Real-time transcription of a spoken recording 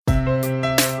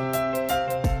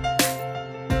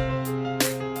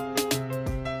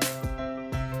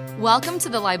Welcome to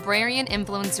the Librarian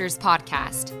Influencers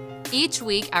Podcast. Each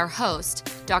week, our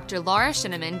host, Dr. Laura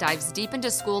Shinneman, dives deep into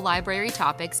school library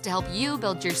topics to help you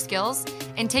build your skills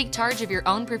and take charge of your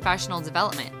own professional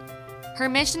development. Her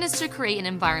mission is to create an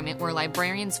environment where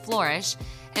librarians flourish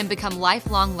and become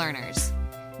lifelong learners.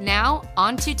 Now,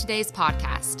 on to today's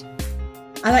podcast.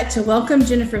 I'd like to welcome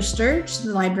Jennifer Sturge to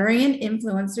the Librarian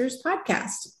Influencers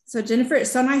Podcast. So Jennifer, it's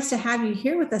so nice to have you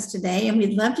here with us today, and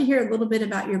we'd love to hear a little bit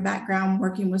about your background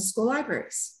working with school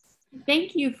libraries.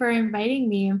 Thank you for inviting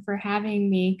me and for having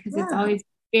me, because it's always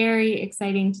very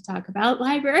exciting to talk about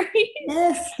libraries.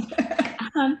 Yes.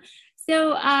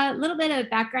 So a little bit of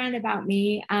background about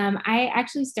me. I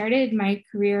actually started my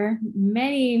career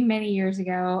many years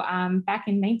ago, back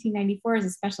in 1994 as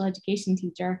a special education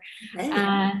teacher.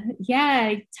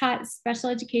 I taught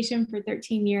special education for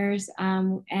 13 years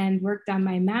and worked on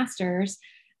my master's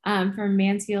from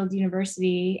Mansfield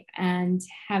University, and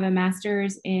have a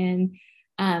master's in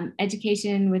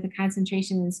education with a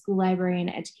concentration in school library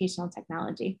and educational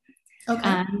technology.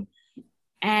 Okay.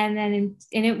 And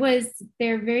it was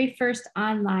their very first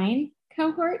online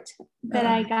cohort that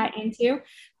I got into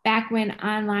back when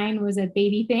online was a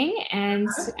baby thing, and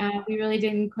we really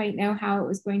didn't quite know how it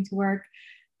was going to work.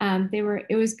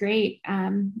 It was great,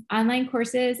 online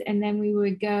courses, and then we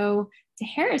would go to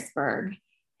Harrisburg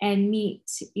and meet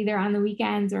either on the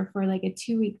weekends or for like a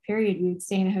 2-week period. We would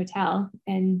stay in a hotel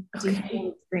and do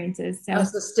whole experiences. So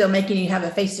still making you have a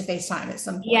face-to-face time at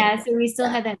some point. Yeah, so we still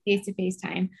had that face-to-face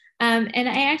time. And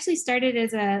I actually started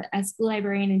as a school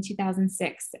librarian in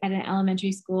 2006 at an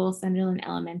elementary school, Sunderland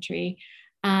Elementary.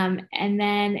 And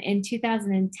then in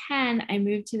 2010, I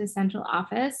moved to the central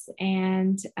office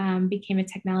and became a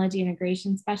technology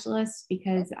integration specialist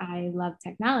because I love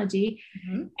technology.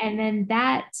 Mm-hmm. And then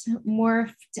that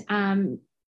morphed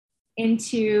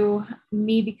into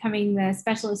me becoming the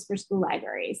specialist for school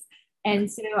libraries.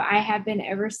 And so I have been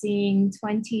overseeing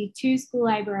 22 school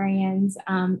librarians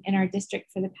in our district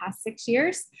for the past 6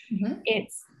 years. Mm-hmm.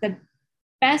 It's the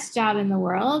best job in the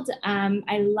world.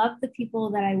 I love the people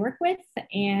that I work with,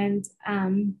 and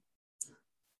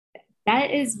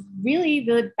that is really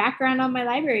the background on my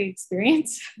library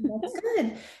experience. That's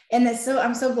good. And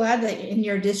I'm so glad that in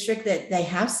your district that they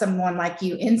have someone like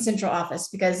you in central office,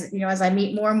 because, as I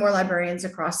meet more and more librarians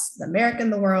across America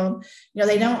and the world,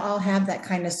 they don't all have that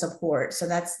kind of support. So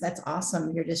that's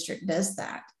awesome. Your district does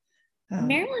that.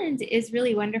 Maryland is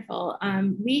really wonderful.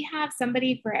 We have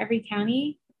somebody for every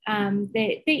county.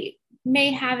 They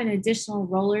may have an additional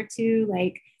role or two.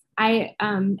 Like I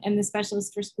am the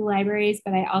specialist for school libraries,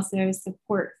 but I also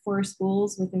support 4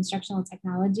 schools with instructional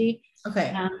technology.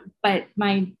 Okay. But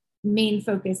my main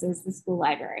focus is the school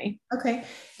library. Okay.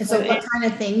 And so what kind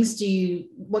of things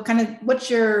what's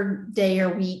your day or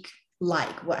week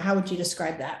like? How would you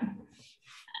describe that?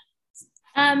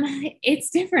 It's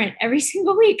different every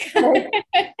single week.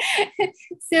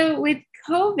 So with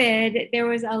COVID, there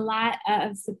was a lot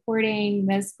of supporting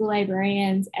the school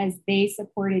librarians as they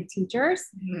supported teachers,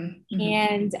 mm-hmm.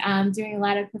 and doing a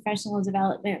lot of professional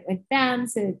development with them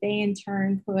so that they in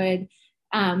turn could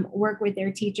work with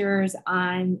their teachers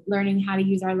on learning how to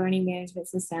use our learning management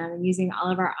system and using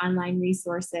all of our online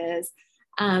resources.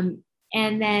 And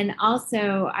then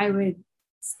also I would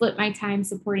split my time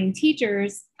supporting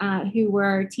teachers who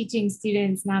were teaching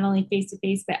students not only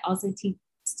face-to-face, but also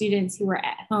students who were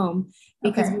at home,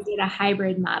 because we did a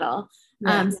hybrid model.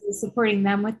 So supporting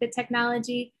them with the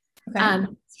technology.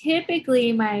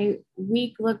 Typically my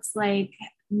week looks like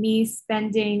me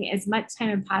spending as much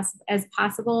time as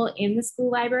possible in the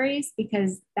school libraries,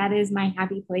 because that is my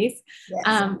happy place.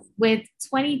 With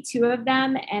 22 of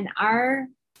them, and our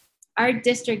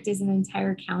district is an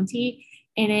entire county,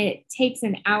 and it takes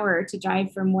an hour to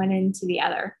drive from one end to the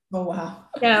other. Oh, wow.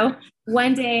 So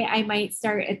one day I might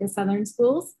start at the southern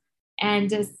schools and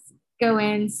just go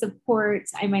in, support.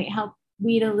 I might help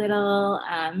weed a little,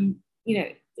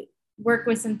 work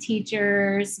with some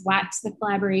teachers, watch the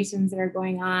collaborations that are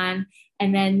going on,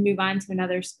 and then move on to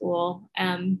another school.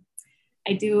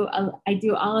 I do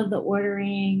all of the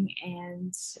ordering,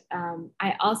 and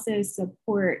I also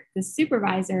support the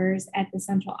supervisors at the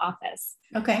central office,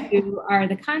 who are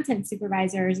the content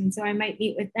supervisors. And so I might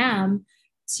meet with them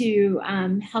to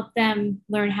help them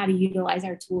learn how to utilize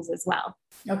our tools as well.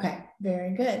 Okay,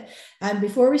 very good.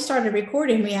 Before we started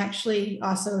recording, we actually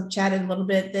also chatted a little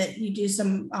bit that you do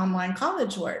some online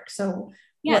college work. So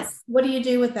yes, what do you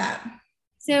do with that?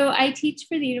 So I teach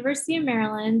for the University of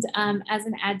Maryland as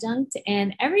an adjunct,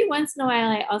 and every once in a while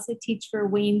I also teach for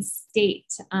Wayne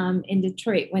State in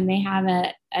Detroit when they have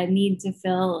a need to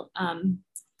fill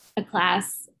a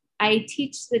class. I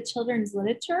teach the children's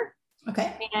literature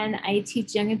Okay. And I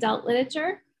teach young adult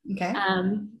literature. Okay.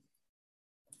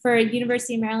 For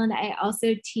University of Maryland, I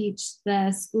also teach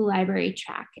the school library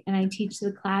track, and I teach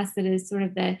the class that is sort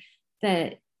of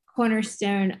the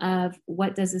cornerstone of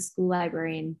what does a school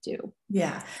librarian do.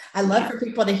 Yeah. I love for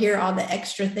people to hear all the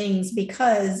extra things,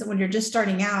 because when you're just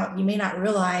starting out, you may not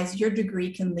realize your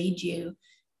degree can lead you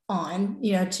on,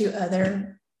 to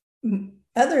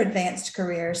other advanced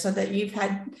careers, so that you've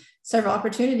had several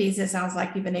opportunities. It sounds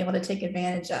like you've been able to take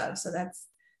advantage of. So that's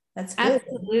good.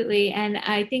 Absolutely. And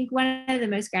I think one of the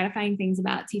most gratifying things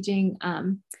about teaching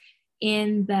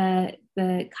in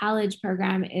the college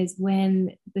program is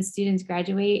when the students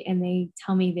graduate and they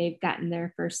tell me they've gotten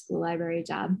their first school library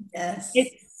job. Yes.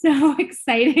 It's so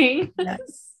exciting.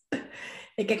 Yes.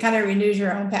 It can kind of renews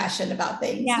your own passion about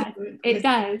things. Yeah, it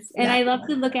does. And I love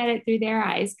to look at it through their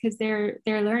eyes, because they're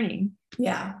learning.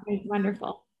 Yeah. It's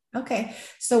wonderful. Okay.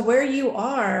 So where you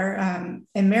are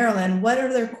in Maryland, what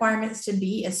are the requirements to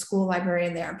be a school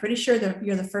librarian there? I'm pretty sure that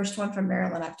you're the first one from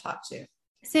Maryland I've talked to.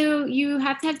 So you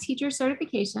have to have teacher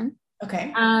certification.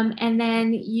 Okay. And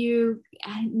then you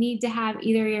need to have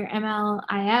either your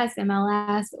MLIS,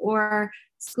 MLS, or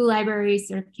school library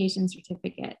certification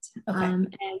certificate. Okay.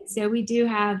 And so we do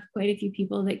have quite a few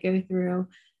people that go through,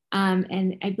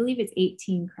 and I believe it's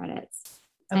 18 credits.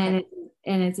 Okay.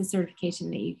 And it's a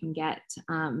certification that you can get,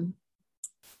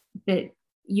 that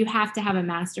you have to have a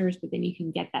master's, but then you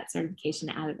can get that certification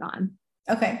added on.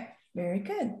 Okay. Very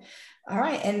good. All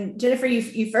right. And Jennifer,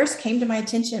 you first came to my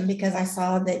attention because I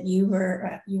saw that you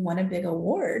won a big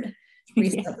award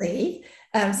recently.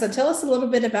 So tell us a little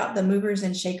bit about the Movers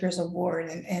and Shakers Award,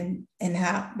 and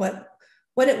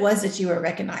what it was that you were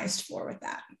recognized for with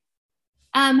that.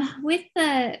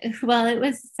 It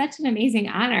was such an amazing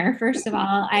honor. First of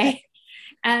all,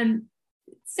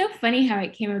 so funny how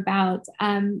it came about.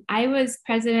 I was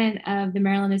president of the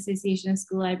Maryland Association of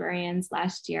School Librarians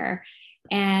last year.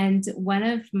 And one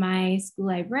of my school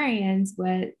librarians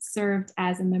served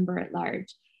as a member at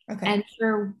large. Okay. And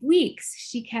for weeks,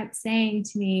 she kept saying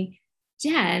to me,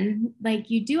 Jen, like,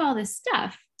 you do all this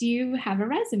stuff. Do you have a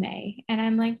resume? And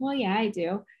I'm like, well, yeah, I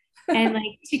do. And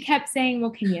like, she kept saying, well,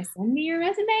 can you send me your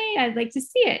resume? I'd like to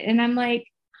see it. And I'm like,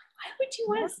 why would you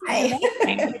want to see my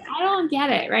resume? Like, I don't get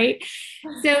it. Right.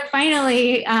 So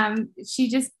finally, she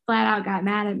just flat out got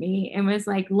mad at me and was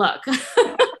like, look,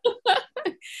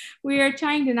 we are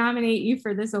trying to nominate you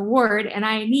for this award and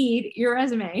I need your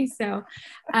resume. So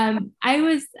I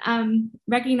was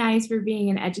recognized for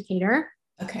being an educator.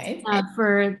 Okay.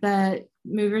 For the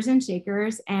Movers and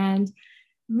Shakers. And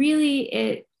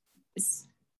really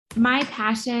my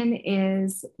passion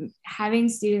is having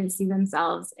students see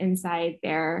themselves inside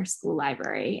their school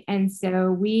library. And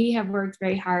so we have worked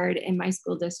very hard in my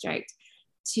school district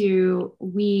to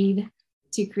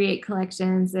create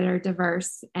collections that are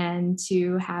diverse and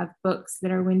to have books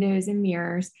that are windows and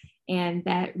mirrors and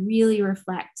that really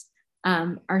reflect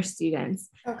our students.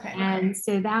 Okay. And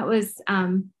so that was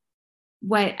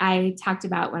what I talked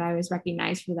about when I was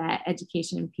recognized for that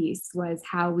education piece, was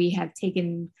how we have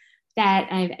taken that.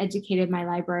 I've educated my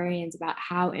librarians about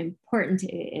how important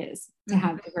it is to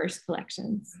have diverse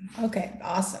collections. Okay.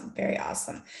 Awesome. Very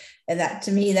awesome. And that,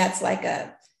 to me, that's like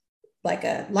a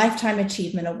lifetime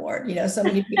achievement award. So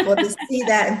many people just see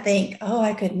that and think, oh,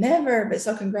 I could never, but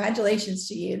so congratulations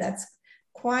to you. That's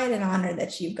quite an honor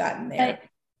that you've gotten there.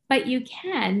 But you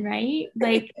can, right?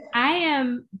 Like, I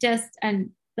am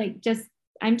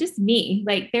I'm just me.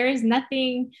 Like, there is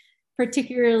nothing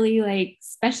particularly like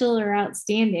special or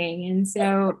outstanding. And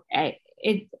so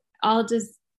it all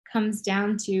just comes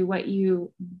down to what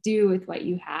you do with what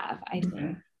you have, I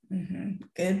think. Mm-hmm.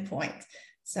 Good point.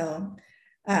 So,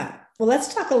 well,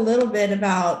 let's talk a little bit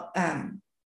about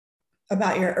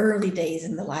your early days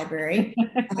in the library.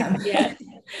 Yes.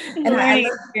 And I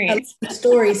love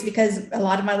stories, because a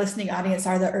lot of my listening audience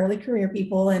are the early career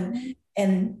people, and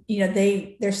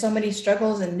there's so many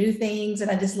struggles and new things,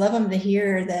 and I just love them to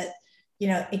hear that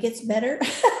it gets better.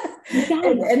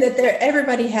 and that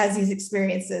everybody has these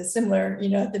experiences similar,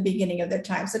 at the beginning of their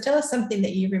time. So tell us something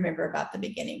that you remember about the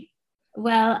beginning.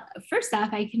 Well, first off,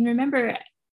 I can remember,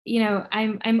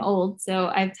 I'm old, so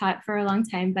I've taught for a long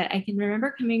time, but I can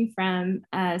remember coming from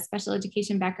a special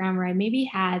education background where I maybe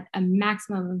had a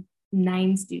maximum of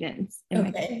 9 students in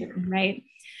my classroom, right?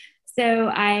 So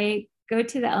I go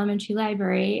to the elementary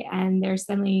library and there's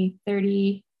suddenly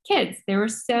 30 kids. There were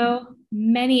so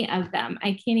many of them.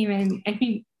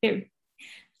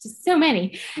 just so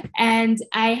many. And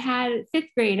I had fifth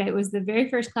grade. It was the very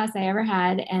first class I ever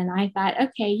had. And I thought,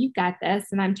 okay, you got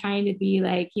this. And I'm trying to be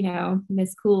like,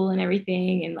 Miss Cool and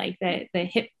everything. And like the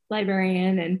hip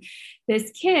librarian. And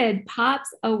this kid pops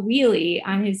a wheelie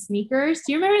on his sneakers.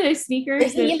 Do you remember those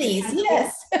sneakers? The Heelys,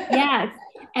 yes. Yes.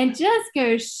 And just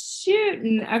goes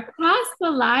shooting across the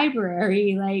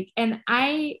library. And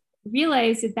I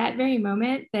realized at that very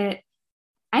moment that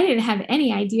I didn't have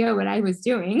any idea what I was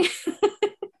doing.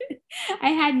 I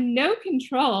had no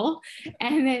control,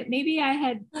 and that maybe I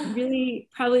had really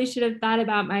probably should have thought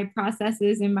about my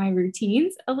processes and my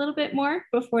routines a little bit more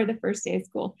before the first day of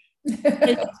school.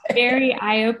 It's very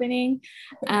eye-opening.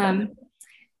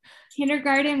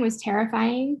 Kindergarten was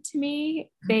terrifying to me.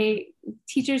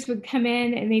 Teachers would come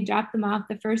in and they dropped them off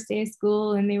the first day of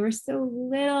school, and they were so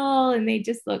little, and they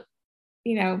just looked,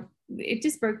 it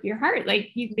just broke your heart.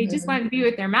 They just wanted to be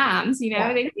with their moms, they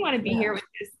didn't want to be here with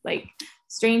this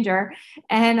stranger.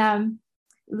 And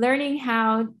learning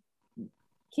how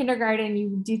kindergarten,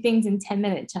 you do things in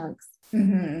 10-minute chunks,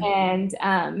 and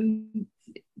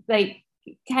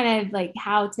kind of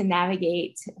how to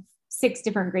navigate 6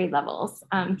 different grade levels,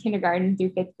 kindergarten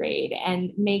through 5th grade,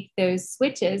 and make those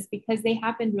switches because they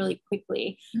happened really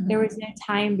quickly. There was no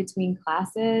time between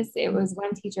classes. It was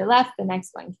one teacher left, the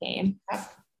next one came.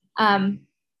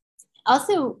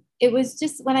 Also, it was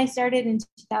just when I started in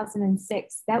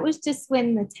 2006, that was just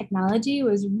when the technology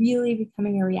was really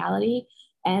becoming a reality,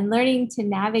 and learning to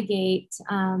navigate,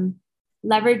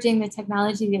 leveraging the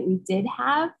technology that we did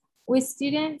have with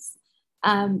students.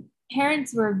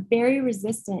 Parents were very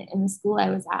resistant in the school I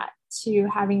was at to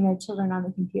having their children on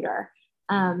the computer.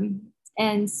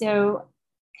 And so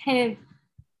kind of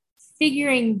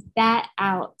figuring that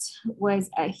out was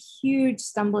a huge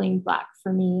stumbling block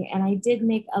for me. And I did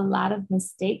make a lot of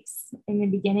mistakes in the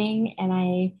beginning, and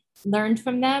I learned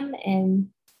from them and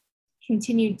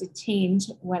continued to change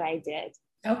what I did.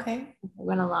 Okay. I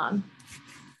went along.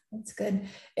 That's good.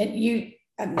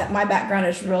 And my background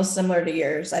is real similar to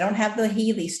yours. I don't have the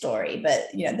Healy story, but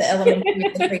the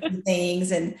elementary the crazy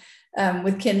things, and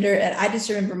with kinder. And I just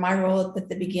remember my role at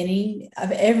the beginning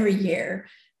of every year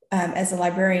as a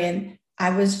librarian, I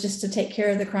was just to take care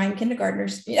of the crying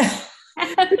kindergartners. Because,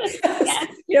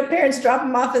 parents drop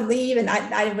them off and leave, and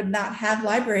I would not have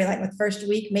library the first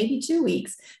week, maybe 2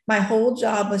 weeks. My whole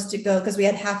job was to go, because we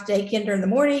had half day kinder in the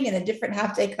morning and a different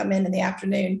half day come in the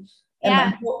afternoon.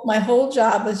 And my whole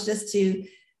job was just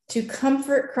to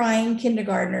comfort crying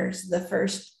kindergartners the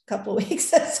first couple of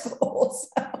weeks at school.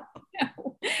 So.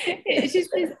 It's just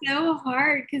so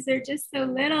hard because they're just so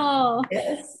little.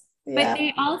 Yes. But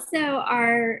they also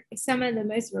are some of the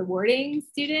most rewarding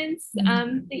students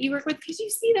that you work with, because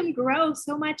you see them grow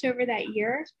so much over that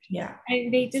year. Yeah.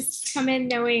 And they just come in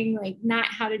knowing not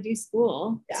how to do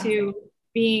school to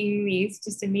being these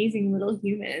just amazing little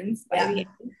humans by the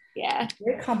end. Yeah.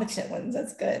 Very competent ones.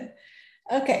 That's good.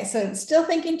 Okay. So still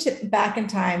thinking back in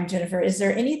time, Jennifer, is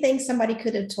there anything somebody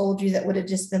could have told you that would have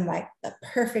just been the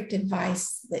perfect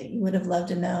advice that you would have loved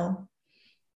to know?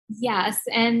 Yes.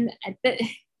 And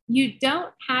you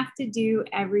don't have to do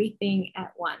everything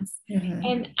at once.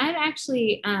 And I'm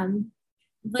actually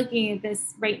looking at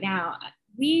this right now.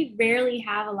 We rarely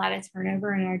have a lot of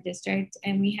turnover in our district,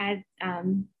 and we had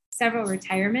several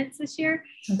retirements this year.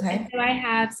 Okay. And so I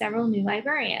have several new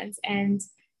librarians, and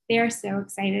they are so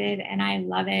excited, and I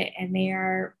love it. And they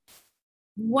are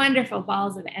wonderful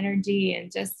balls of energy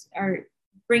and just are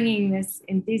bringing this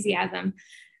enthusiasm.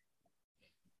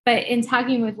 But in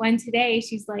talking with one today,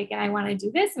 she's like, and I want to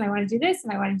do this, and I want to do this,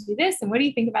 and I want to do this. And what do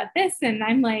you think about this? And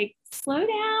I'm like, slow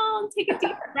down, take a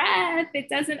deep breath. It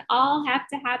doesn't all have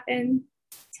to happen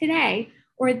today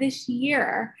or this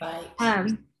year.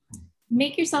 Right.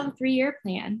 Make yourself a 3-year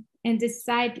plan and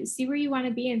see where you want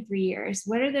to be in 3 years.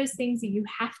 What are those things that you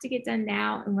have to get done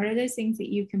now? And what are those things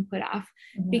that you can put off?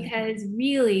 Because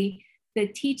really, the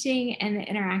teaching and the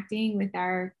interacting with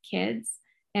our kids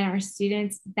and our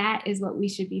students, that is what we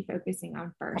should be focusing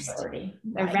on first.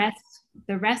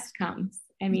 The rest comes.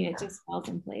 I mean, it just falls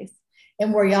in place.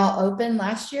 And were y'all open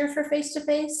last year for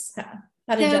face-to-face?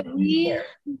 How did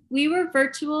we were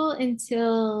virtual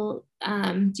until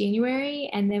January,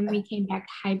 and then we came back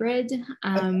hybrid.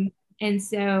 And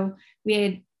so we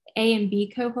had A and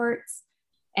B cohorts,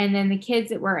 and then the kids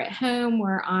that were at home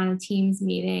were on a Teams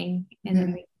meeting, and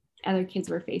then the other kids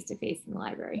were face-to-face in the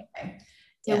library. Okay.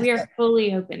 So we are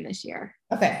fully open this year.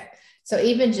 Okay. So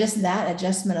even just that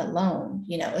adjustment alone,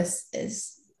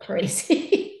 is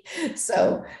crazy.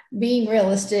 So being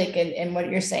realistic and what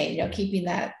you're saying, keeping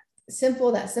that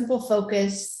simple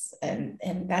focus, and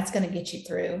that's going to get you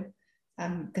through.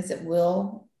 because it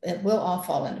will all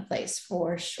fall into place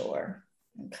for sure.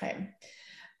 Okay.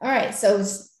 All right. So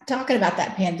talking about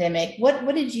that pandemic, what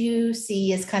did you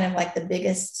see as kind of like the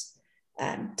biggest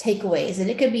takeaways? And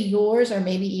it could be yours or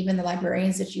maybe even the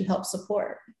librarians that you help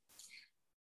support.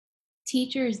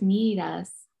 Teachers need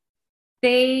us.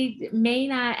 They may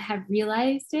not have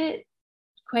realized it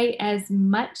quite as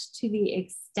much to the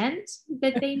extent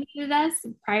that they needed us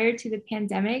prior to the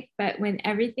pandemic, but when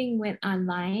everything went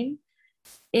online,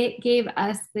 it gave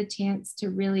us the chance to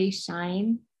really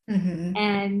shine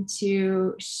and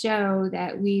to show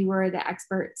that we were the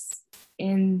experts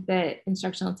in the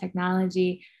instructional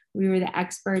technology. We were the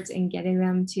experts in getting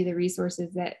them to the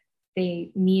resources that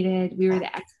they needed. We were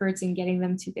the experts in getting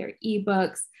them to their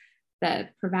ebooks,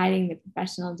 providing the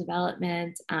professional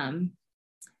development. And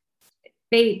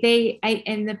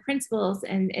the principals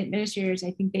and administrators,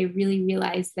 I think they really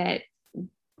realized that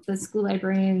the school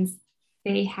librarians,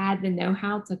 they had the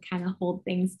know-how to kind of hold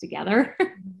things together.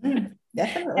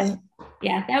 Definitely.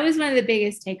 Yeah, that was one of the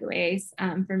biggest takeaways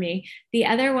for me. The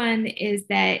other one is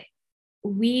that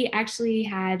we actually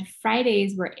had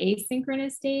Fridays were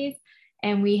asynchronous days,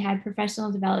 and we had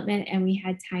professional development, and we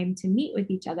had time to meet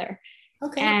with each other.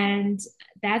 Okay. And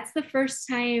that's the first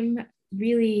time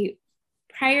really.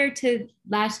 Prior to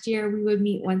last year, we would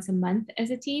meet once a month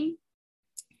as a team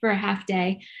for a half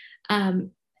day.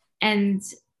 And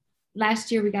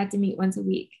last year we got to meet once a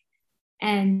week,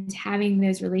 and having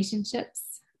those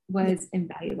relationships was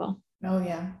invaluable. Oh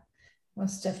yeah,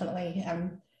 most definitely.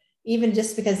 Even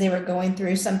just because they were going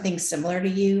through something similar to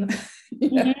you,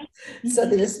 so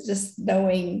that just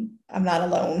knowing I'm not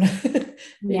alone.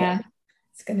 Yeah.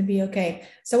 It's going to be okay.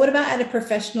 So what about at a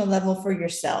professional level for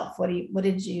yourself? How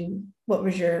did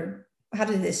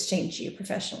this change you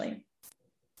professionally?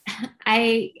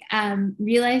 I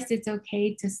realized it's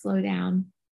okay to slow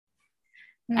down.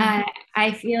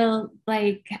 I feel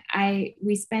like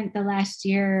we spent the last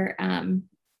year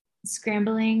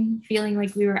scrambling, feeling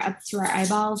like we were up to our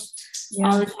eyeballs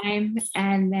all the time,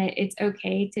 and that it's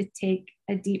okay to take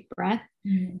a deep breath.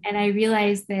 And I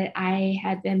realized that I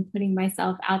had been putting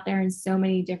myself out there in so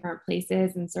many different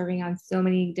places and serving on so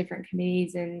many different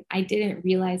committees, and I didn't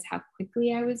realize how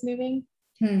quickly I was moving.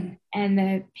 And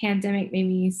the pandemic made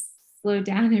me slow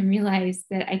down and realize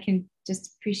that I can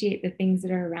just appreciate the things that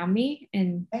are around me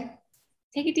and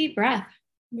take a deep breath.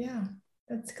 Yeah,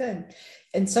 that's good.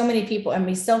 And so many people, I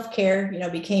mean, self-care,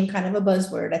 became kind of a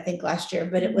buzzword, I think, last year,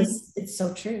 but it's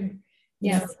so true.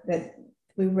 Yes. That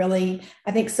we really,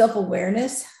 I think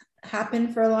self-awareness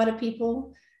happened for a lot of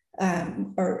people,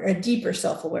 or a deeper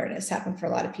self-awareness happened for a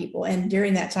lot of people. And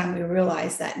during that time, we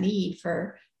realized that need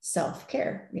for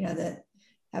self-care, that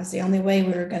was the only way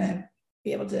we were going to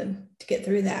be able to get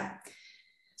through that.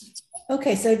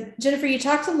 Okay, so Jennifer, you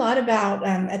talked a lot about,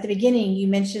 at the beginning, you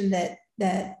mentioned that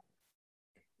the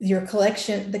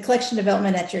collection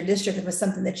development at your district was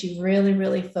something that you really,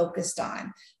 really focused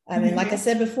on. And like I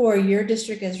said before, your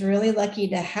district is really lucky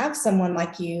to have someone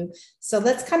like you. So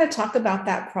let's kind of talk about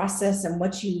that process and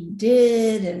what you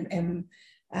did and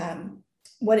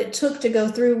what it took to go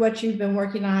through what you've been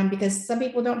working on, because some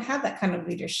people don't have that kind of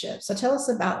leadership. So tell us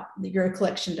about your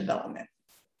collection development.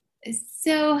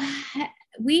 So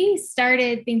we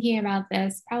started thinking about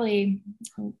this probably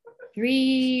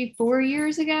 3-4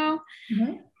 years ago.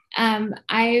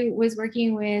 I was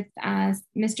working with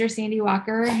Mr. Sandy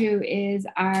Walker, who is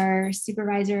our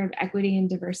supervisor of equity and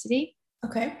diversity.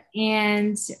 Okay.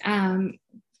 And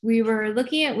we were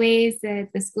looking at ways that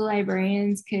the school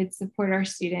librarians could support our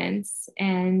students.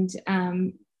 And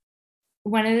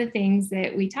one of the things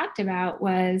that we talked about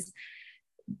was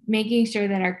making sure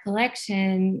that our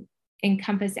collection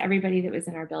encompassed everybody that was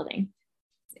in our building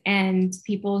and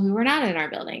people who were not in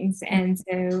our buildings. And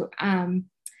so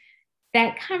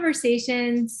that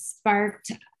conversation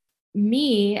sparked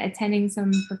me attending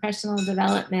some professional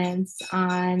developments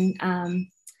on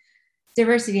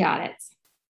diversity audits.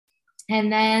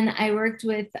 And then I worked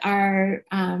with our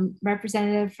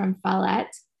representative from Follett,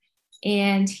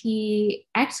 and he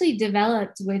actually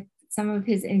developed with some of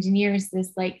his engineers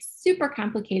this like super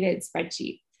complicated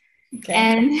spreadsheet.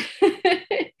 Okay.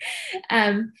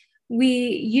 And we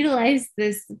utilized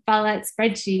this Follett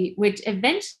spreadsheet, which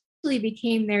eventually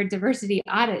became their diversity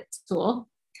audit tool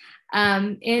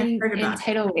in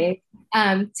tidal wave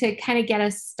to kind of get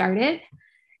us started.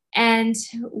 And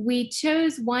we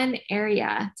chose one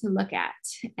area to look at.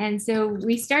 And so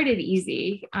we started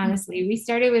easy, honestly. We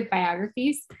started with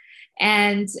biographies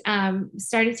and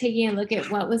started taking a look at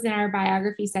what was in our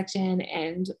biography section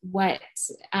and what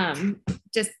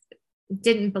just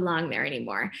didn't belong there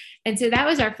anymore. And so that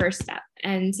was our first step.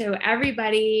 And so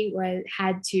everybody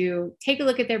had to take a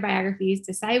look at their biographies,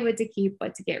 decide what to keep,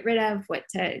 what to get rid of, what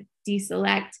to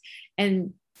deselect,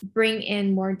 and bring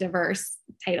in more diverse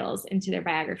titles into their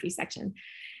biography section.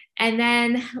 And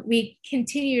then we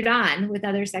continued on with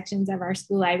other sections of our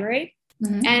school library.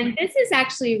 Mm-hmm. And this is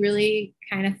actually really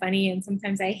kind of funny. And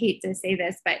sometimes I hate to say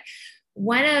this, but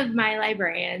one of my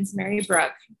librarians, Mary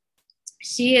Brooke,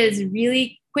 she is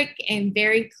really quick and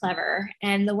very clever.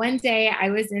 And the one day I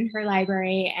was in her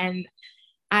library and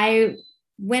I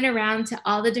went around to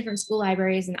all the different school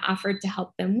libraries and offered to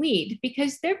help them weed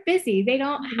because they're busy. They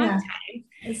don't have time.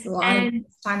 It's a lot of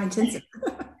time intensive.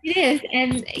 It is.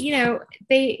 And, you know,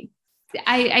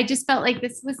 I just felt like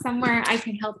this was somewhere I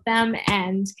could help them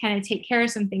and kind of take care of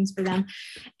some things for them.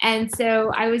 And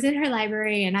so I was in her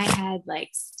library and I had like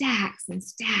stacks and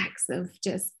stacks of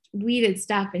just weeded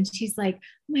stuff. And she's like, oh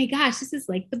my gosh, this is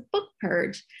like the book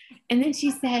purge. And then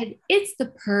she said, it's the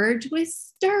purge with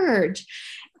Sturge.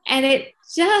 And it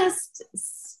just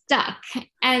stuck.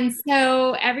 And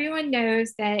so everyone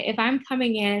knows that if I'm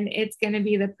coming in, it's going to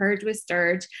be the purge with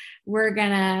Sturge. We're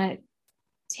going to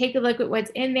take a look at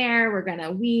what's in there. We're going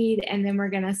to weed, and then we're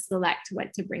going to select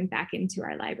what to bring back into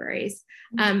our libraries.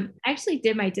 I actually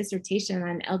did my dissertation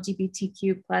on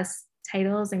LGBTQ plus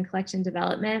titles and collection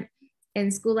development in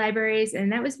school libraries.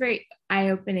 And that was very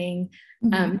eye-opening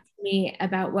to me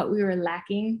about what we were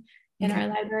lacking in our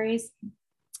libraries.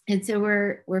 And so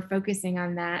we're focusing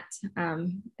on that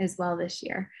as well this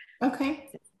year. Okay.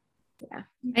 Yeah.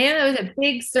 I know that was a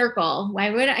big circle.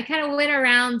 I kind of went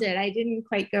around it. I didn't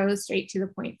quite go straight to the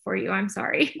point for you. I'm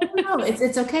sorry. No,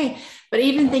 it's okay. But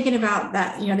even thinking about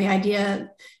that, you know, the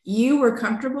idea you were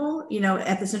comfortable, you know,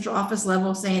 at the central office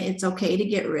level saying it's okay to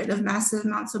get rid of massive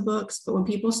amounts of books. But when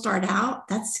people start out,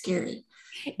 that's scary.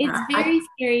 It's very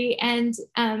scary. And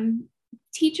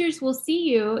teachers will see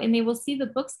you and they will see the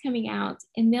books coming out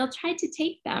and they'll try to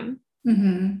take them.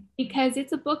 Because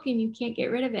it's a book and you can't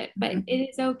get rid of it, but it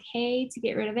is okay to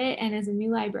get rid of it. And as a new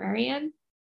librarian,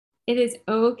 it is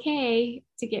okay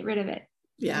to get rid of it.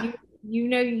 Yeah. You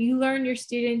know, you learn your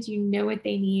students, you know what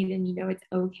they need, and you know it's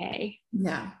okay.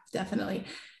 Yeah, definitely.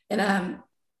 And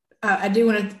I do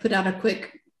want to put out a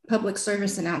quick public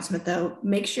service announcement, though.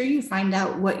 Make sure you find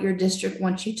out what your district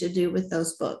wants you to do with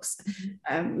those books.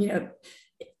 You know,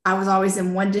 I was always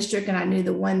in one district and I knew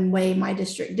the one way my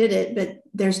district did it, but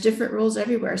there's different rules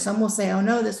everywhere. Some will say, oh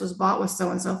no, this was bought with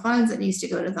so-and-so funds. It needs to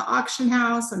go to the auction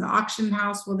house, and the auction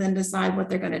house will then decide what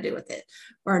they're going to do with it.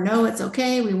 Or no, it's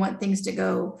okay. We want things to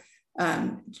go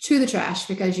to the trash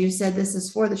because you said this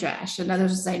is for the trash. And others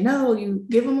will say, no, you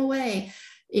give them away,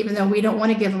 even though we don't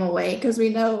want to give them away because we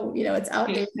know, you know, it's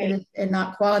outdated and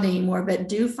not quality anymore. But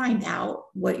do find out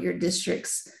what your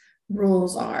district's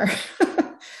rules are.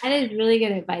 That is really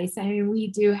good advice. I mean, we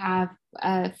do have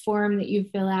a form that you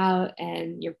fill out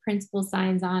and your principal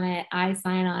signs on it. I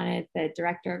sign on it. The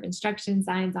director of instruction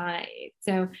signs on it.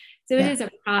 So it is a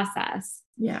process.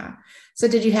 Yeah. So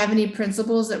did you have any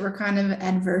principals that were kind of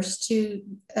adverse to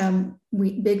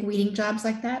big weeding jobs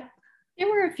like that? There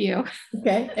were a few.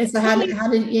 Okay. And so how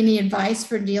did any advice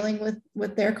for dealing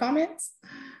with their comments?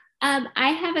 I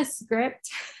have a script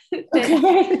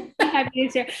that I'm happy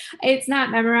to share. It's not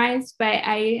memorized, but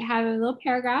I have a little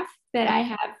paragraph that I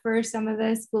have for some of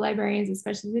the school librarians,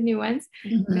 especially the new ones,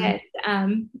 that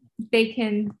they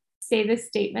can say this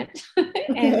statement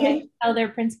and tell their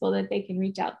principal that they can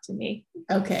reach out to me.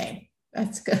 Okay,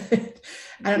 that's good.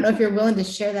 I don't know if you're willing to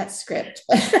share that script.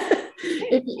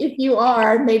 If you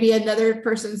are, maybe another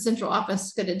person's central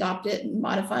office could adopt it and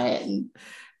modify it and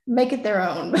make it their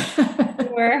own.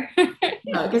 Sure.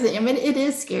 Because I mean, it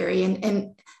is scary.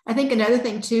 And I think another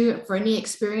thing too, for any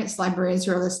experienced librarians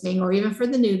who are listening, or even for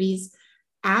the newbies,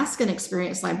 ask an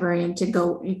experienced librarian to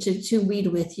go to weed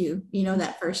with you, you know,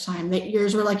 that first time. That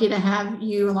yours were lucky to have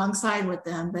you alongside with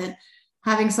them, but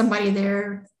having somebody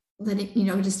there that, you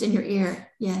know, just in your ear.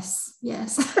 Yes.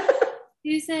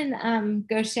 Susan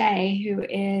Gaucher, who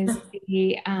is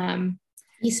the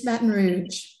East Baton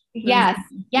Rouge. Yes.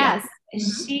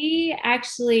 She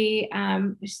actually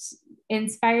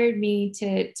inspired me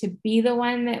to be the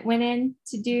one that went in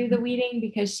to do the weeding,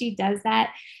 because she does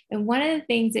that. And one of the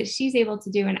things that she's able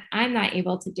to do, and I'm not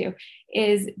able to do,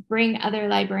 is bring other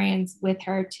librarians with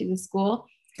her to the school.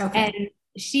 Okay. And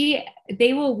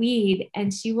they will weed,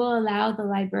 and she will allow the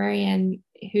librarian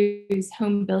whose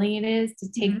home billing it is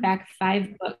to take back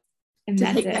 5 books. And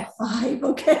that's it. 5,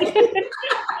 okay.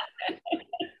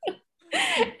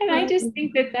 And I just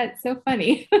think that that's so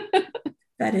funny.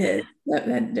 That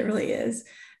really is.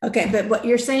 Okay, but what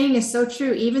you're saying is so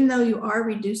true. Even though you are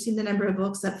reducing the number of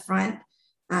books up front,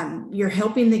 You're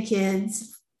helping the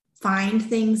kids find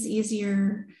things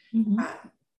easier.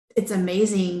 It's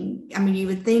amazing. I mean, you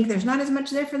would think there's not as much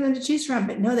there for them to choose from,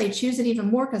 but no, they choose it even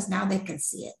more because now they can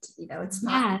see it. It's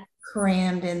not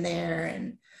crammed in there.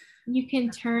 And you can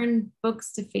turn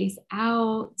books to face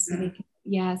out. So they can,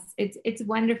 yes, it's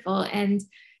wonderful. And,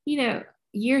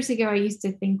 years ago, I used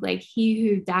to think like he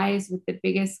who dies with the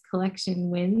biggest collection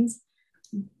wins.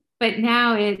 But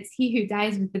now it's he who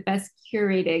dies with the best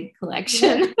curated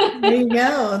collection. There you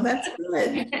go. That's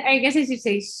good. I guess I should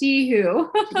say she who.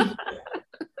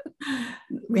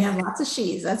 We have lots of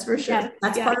she's, that's for sure. Yes,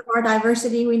 that's part of our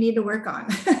diversity we need to work on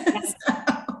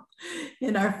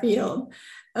in our field.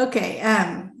 Okay.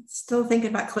 Still thinking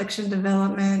about collection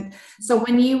development. So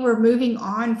when you were moving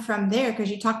on from there, because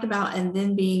you talked about, and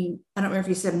then being, I don't remember if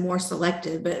you said more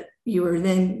selective, but you were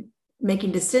then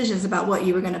making decisions about what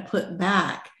you were going to put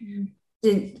back.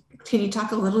 Can you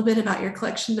talk a little bit about your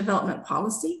collection development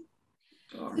policy?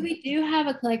 So we do have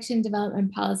a collection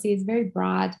development policy. It's very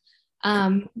broad.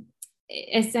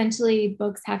 Essentially,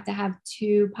 books have to have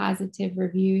 2 positive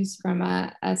reviews from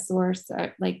a source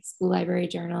like School Library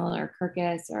Journal or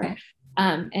Kirkus, or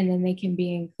and then they can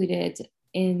be included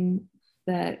in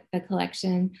the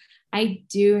collection. I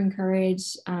do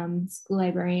encourage school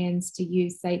librarians to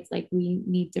use sites like We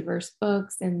Need Diverse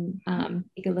Books and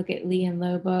take a look at Lee and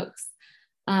Low Books,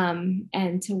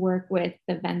 and to work with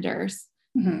the vendors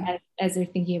as they're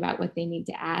thinking about what they need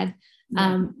to add.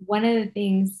 One of the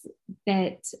things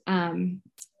that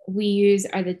we use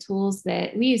are the tools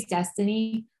that we use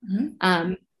Destiny.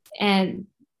 And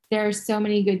there are so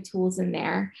many good tools in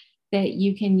there that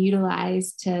you can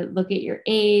utilize to look at your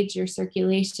age, your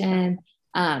circulation.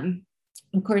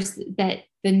 Of course, that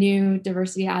the new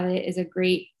diversity audit is a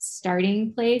great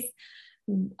starting place.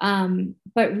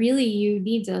 But really you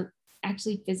need to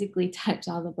actually physically touch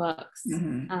all the books.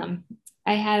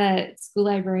 I had a school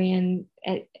librarian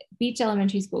at Beach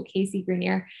Elementary School, Casey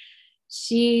Grenier.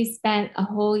 She spent a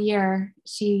whole year.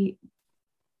 She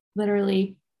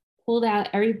literally pulled out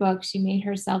every book. She made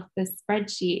herself this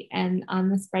spreadsheet, and on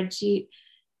the spreadsheet,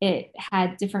 it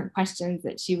had different questions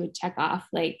that she would check off.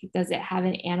 Like, does it have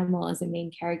an animal as a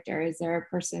main character? Is there a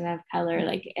person of color?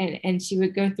 Like, and she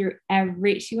would go through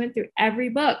she went through every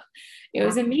book. It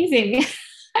was amazing.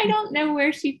 I don't know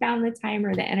where she found the time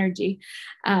or the energy.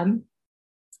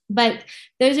 But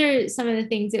those are some of the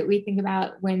things that we think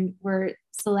about when we're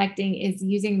selecting, is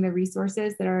using the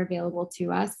resources that are available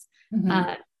to us.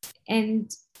 And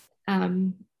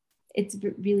it's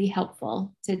really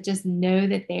helpful to just know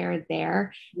that they are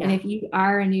there. And if you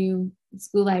are a new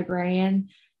school librarian,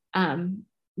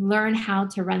 learn how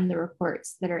to run the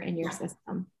reports that are in your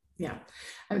system.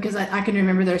 Because I can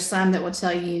remember there's some that will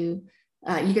tell you,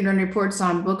 you can run reports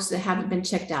on books that haven't been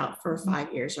checked out for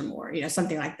 5 years or more,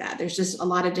 something like that. There's just a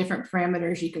lot of different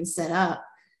parameters you can set up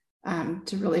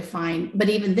to really find, but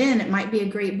even then it might be a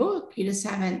great book. You just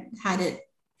haven't had it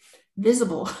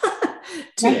visible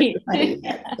to everybody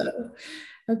yet. So,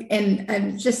 okay. And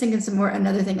I'm just thinking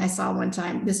another thing I saw one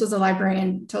time, this was a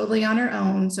librarian totally on her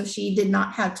own. So she did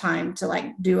not have time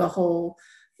to do a whole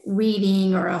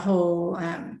reading or a whole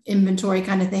inventory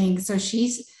kind of thing. So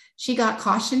she got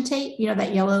caution tape,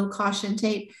 that yellow caution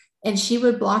tape, and she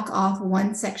would block off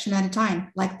one section at a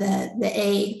time, like the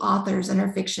A authors in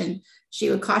her fiction. She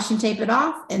would caution tape it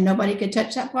off and nobody could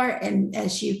touch that part. And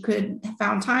as she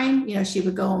found time, she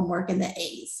would go and work in the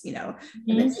A's, and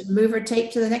then she'd move her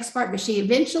tape to the next part. But she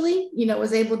eventually,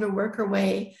 was able to work her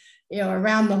way,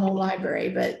 around the whole library.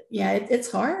 But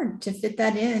it's hard to fit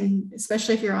that in,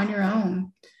 especially if you're on your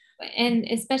own. And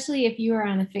especially if you are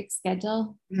on a fixed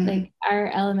schedule, like our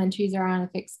elementaries are on a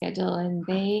fixed schedule, and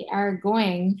they are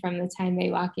going from the time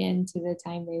they walk in to the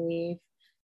time they leave.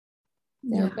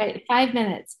 So, but 5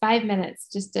 minutes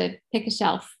just to pick a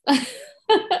shelf.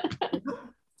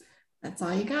 That's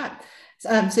all you got.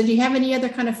 So do you have any other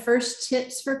kind of first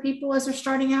tips for people as they're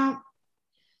starting out?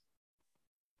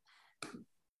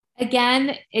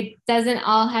 Again, it doesn't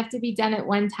all have to be done at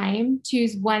one time.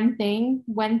 Choose one thing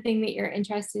that you're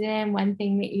interested in, one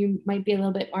thing that you might be a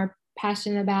little bit more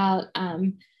passionate about,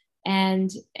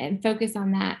 and focus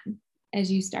on that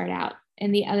as you start out,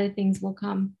 and the other things will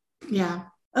come. Yeah.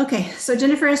 Okay. So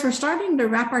Jennifer, as we're starting to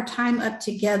wrap our time up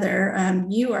together,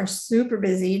 you are super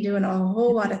busy doing a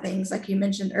whole lot of things like you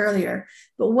mentioned earlier,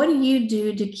 but what do you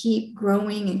do to keep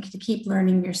growing and to keep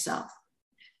learning yourself?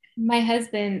 My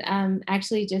husband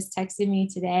actually just texted me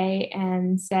today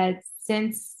and said,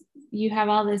 since you have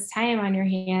all this time on your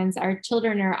hands, our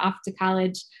children are off to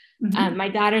college. My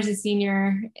daughter's a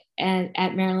senior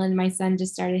at Maryland. My son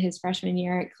just started his freshman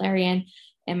year at Clarion.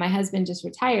 and my husband just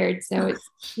retired. So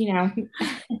it's, you know,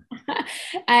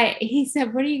 he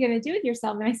said, what are you going to do with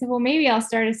yourself? And I said, well, maybe I'll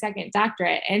start a second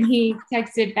doctorate. And he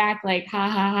texted back like, ha,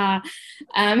 ha,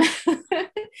 ha.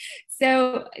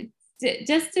 So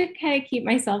just to kind of keep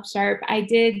myself sharp, I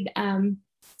did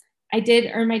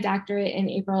earn my doctorate in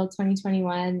April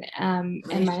 2021.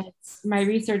 And my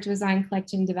research was on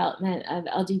collection development of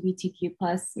LGBTQ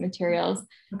plus materials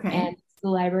and the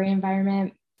library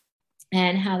environment,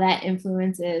 and how that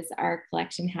influences our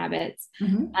collection habits.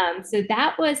 So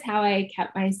that was how I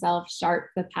kept myself sharp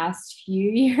the past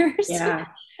few years. Yeah.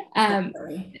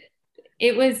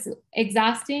 It was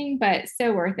exhausting, but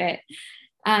so worth it.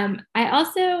 I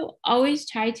also always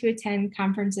try to attend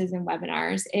conferences and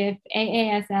webinars. If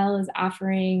AASL is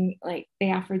offering, like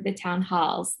they offered the town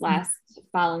halls last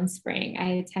fall and spring,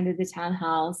 I attended the town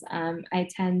halls. I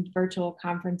attend virtual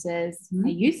conferences. I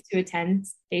used to attend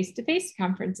face-to-face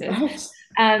conferences.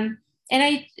 And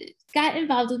I got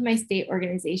involved with my state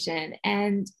organization.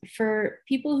 And for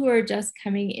people who are just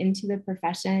coming into the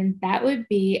profession, that would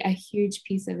be a huge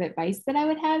piece of advice that I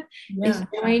would have is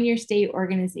join your state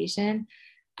organization.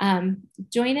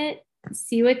 Join it,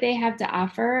 see what they have to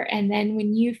offer. And then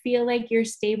when you feel like you're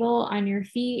stable on your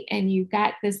feet and you've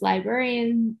got this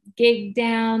librarian gig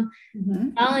down,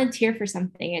 volunteer for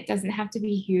something. It doesn't have to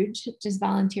be huge, just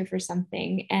volunteer for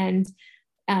something. And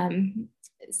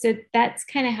so that's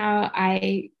kind of how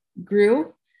I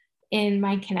grew in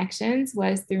my connections,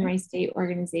 was through my state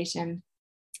organization.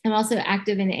 I'm also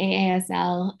active in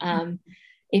AASL.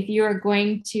 If you are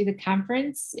going to the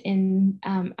conference in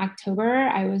October,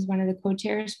 I was one of the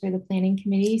co-chairs for the planning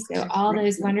committee. So all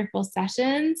those wonderful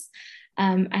sessions,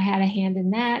 I had a hand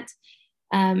in that.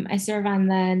 I serve on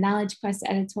the Knowledge Quest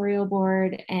editorial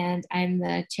board, and I'm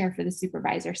the chair for the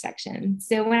supervisor section.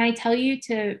 So when I tell you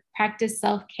to practice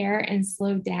self-care and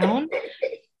slow down,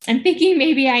 I'm thinking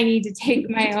maybe I need to take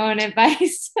my own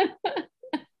advice.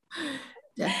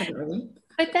 Definitely.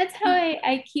 But that's how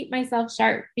I keep myself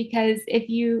sharp, because if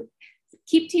you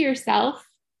keep to yourself,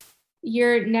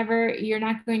 you're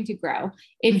not going to grow.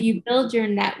 If you build your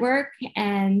network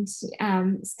and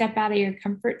step out of your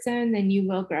comfort zone, then you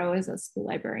will grow as a school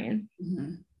librarian.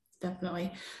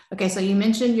 Definitely. Okay, so you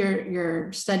mentioned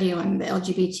your study on the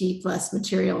LGBT plus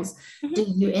materials.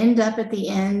 Did you end up at the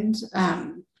end?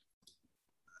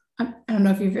 I don't know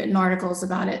if you've written articles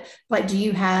about it, but do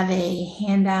you have a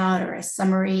handout or a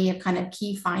summary of kind of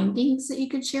key findings that you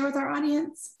could share with our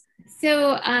audience?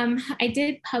 So I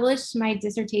did publish my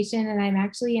dissertation, and I'm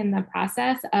actually in the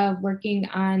process of working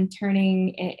on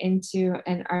turning it into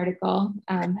an article.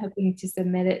 I'm hoping to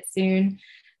submit it soon.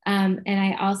 And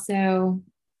I also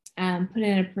put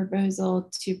in a proposal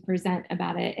to present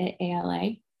about it at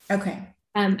ALA. Okay.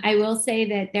 I will say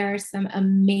that there are some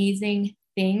amazing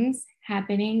things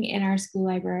happening in our school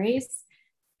libraries,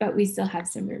 but we still have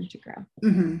some room to grow.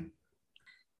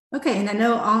 Okay, and I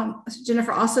know,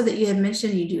 Jennifer, also that you had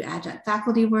mentioned you do adjunct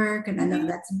faculty work, and I know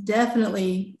that's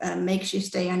definitely makes you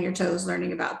stay on your toes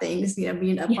learning about things, you know,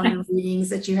 being up on the readings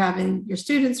that you have in your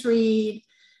students read.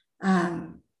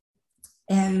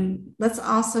 And let's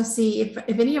also see if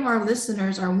any of our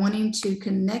listeners are wanting to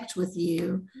connect with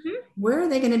you, where are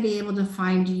they going to be able to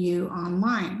find you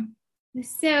online?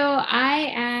 So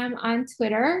I am on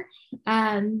Twitter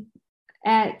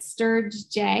at Sturge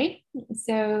J.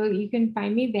 So you can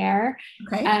find me there.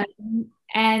 Okay.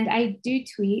 And I do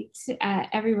tweet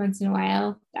every once in a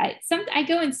while. I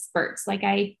go in spurts. Like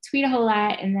I tweet a whole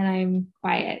lot and then I'm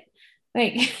quiet.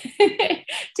 Like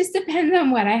just depends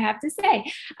on what I have to say.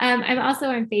 I'm also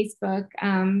on Facebook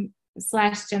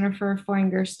 / Jennifer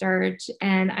Foinger Sturge,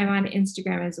 and I'm on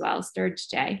Instagram as well, Sturge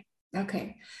J.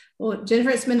 Okay. Well, Jennifer,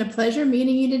 it's been a pleasure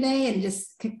meeting you today, and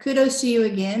just kudos to you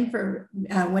again for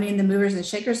winning the Movers and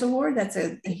Shakers Award. That's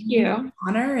a huge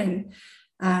honor, and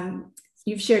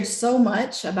you've shared so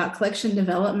much about collection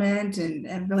development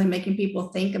and really making people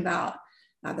think about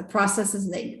the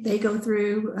processes they go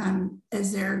through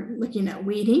as they're looking at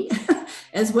weeding,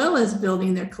 as well as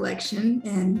building their collection.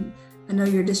 And I know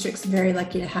your district's very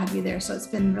lucky to have you there. So it's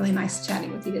been really nice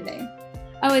chatting with you today.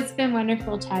 Oh, it's been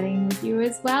wonderful chatting with you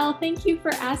as well. Thank you for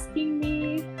asking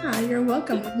me. You're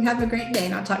welcome. You have a great day,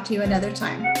 and I'll talk to you another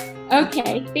time.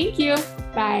 Okay, thank you.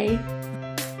 Bye.